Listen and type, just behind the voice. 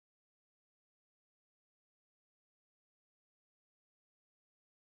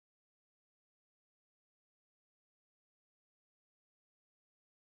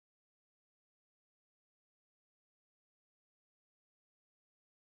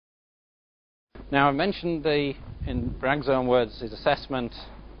Now, I mentioned in Bragg's own words, his assessment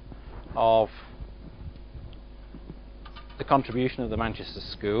of the contribution of the Manchester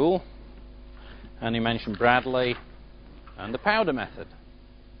School, and he mentioned Bradley and the powder method.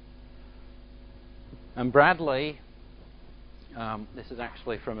 And Bradley, this is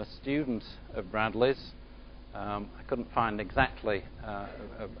actually from a student of Bradley's. I couldn't find exactly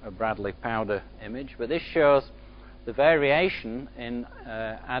a Bradley powder image, but this shows the variation in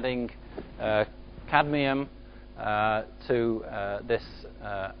adding cadmium to this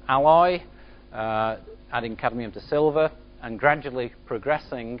alloy, adding cadmium to silver, and gradually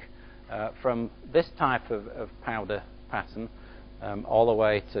progressing from this type of powder pattern all the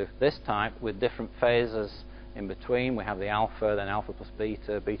way to this type with different phases in between. We have the alpha, then alpha plus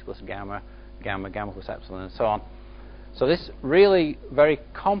beta, beta plus gamma, gamma, gamma plus epsilon, and so on. So this really very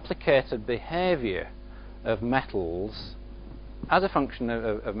complicated behavior of metals as a function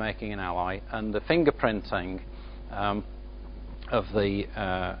of making an alloy, and the fingerprinting of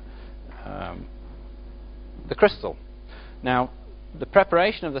the crystal. Now, the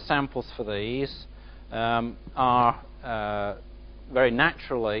preparation of the samples for these are very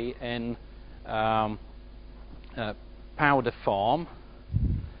naturally in powder form,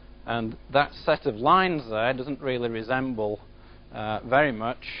 and that set of lines there doesn't really resemble very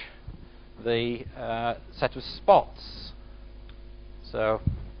much the set of spots. So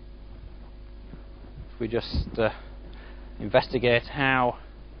if we just investigate how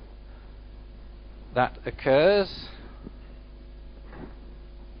that occurs.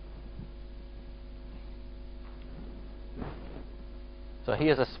 So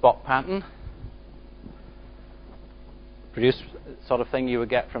here's a spot pattern, produced sort of thing you would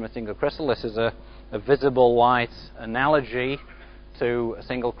get from a single crystal. This is a visible light analogy to a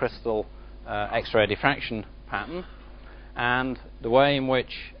single crystal X-ray diffraction pattern. And the way in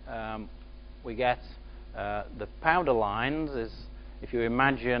which we get the powder lines is, if you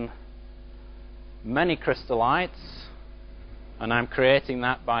imagine many crystallites, and I'm creating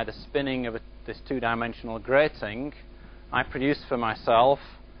that by the spinning of this two-dimensional grating, I produce for myself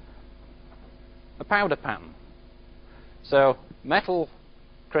a powder pattern. So metal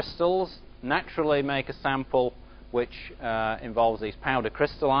crystals naturally make a sample which involves these powder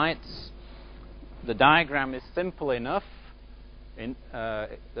crystallites. The diagram is simple enough.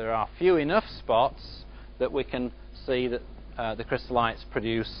 There are few enough spots that we can see that the crystallites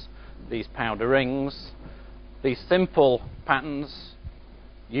produce these powder rings. These simple patterns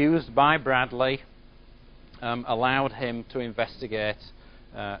used by Bradley allowed him to investigate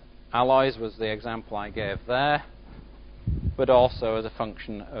alloys, was the example I gave there, but also as a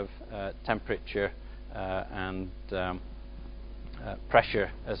function of temperature and pressure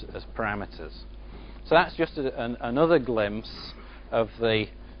as parameters. So that's just another glimpse of the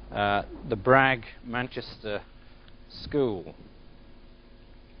Bragg Manchester School.